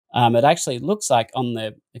It actually looks like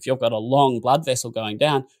if you've got a long blood vessel going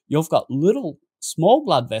down, you've got little small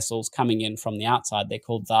blood vessels coming in from the outside. They're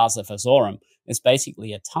called Vasa vasorum. It's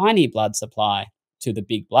basically a tiny blood supply to the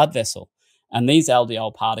big blood vessel. And these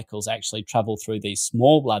LDL particles actually travel through these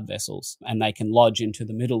small blood vessels, and they can lodge into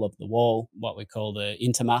the middle of the wall, what we call the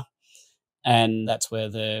intima. And that's where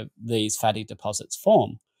these fatty deposits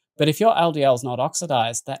form. But if your LDL is not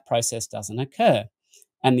oxidized, that process doesn't occur.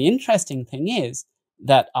 And the interesting thing is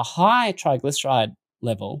that a high triglyceride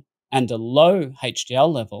level and a low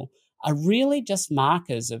HDL level are really just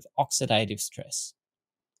markers of oxidative stress.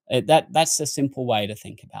 That's a simple way to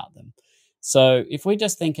think about them. So if we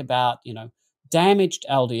just think about, damaged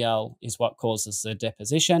LDL is what causes the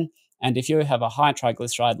deposition. And if you have a high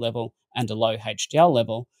triglyceride level and a low HDL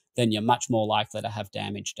level, then you're much more likely to have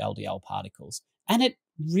damaged LDL particles. And it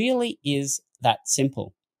really is that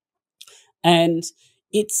simple. And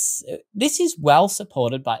this is well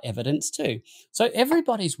supported by evidence too. So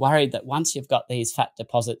everybody's worried that once you've got these fat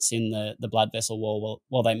deposits in the blood vessel wall,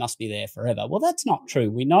 well, they must be there forever. Well, that's not true.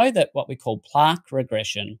 We know that what we call plaque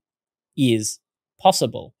regression is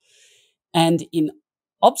possible. And in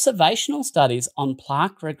observational studies on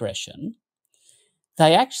plaque regression,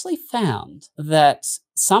 they actually found that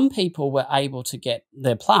some people were able to get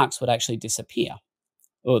their plaques would actually disappear,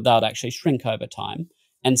 or they would actually shrink over time.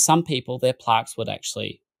 And some people, their plaques would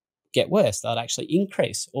actually get worse. They would actually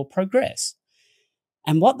increase or progress.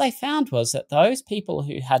 And what they found was that those people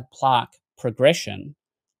who had plaque progression,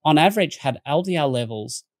 on average, had LDL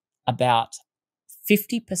levels about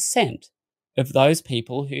 50% of those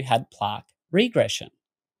people who had plaque regression.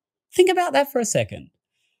 Think about that for a second.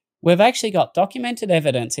 We've actually got documented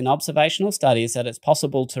evidence in observational studies that it's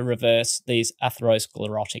possible to reverse these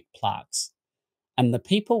atherosclerotic plaques. And the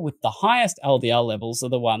people with the highest LDL levels are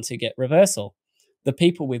the ones who get reversal. The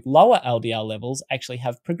people with lower LDL levels actually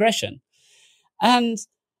have progression. And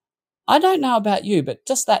I don't know about you, but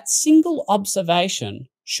just that single observation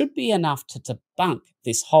should be enough to debunk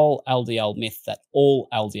this whole LDL myth that all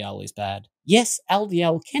LDL is bad. Yes,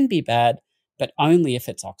 LDL can be bad, but only if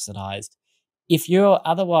it's oxidized. If you're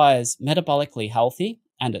otherwise metabolically healthy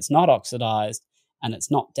and it's not oxidized and it's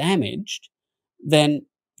not damaged, then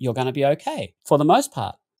you're going to be okay for the most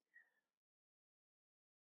part.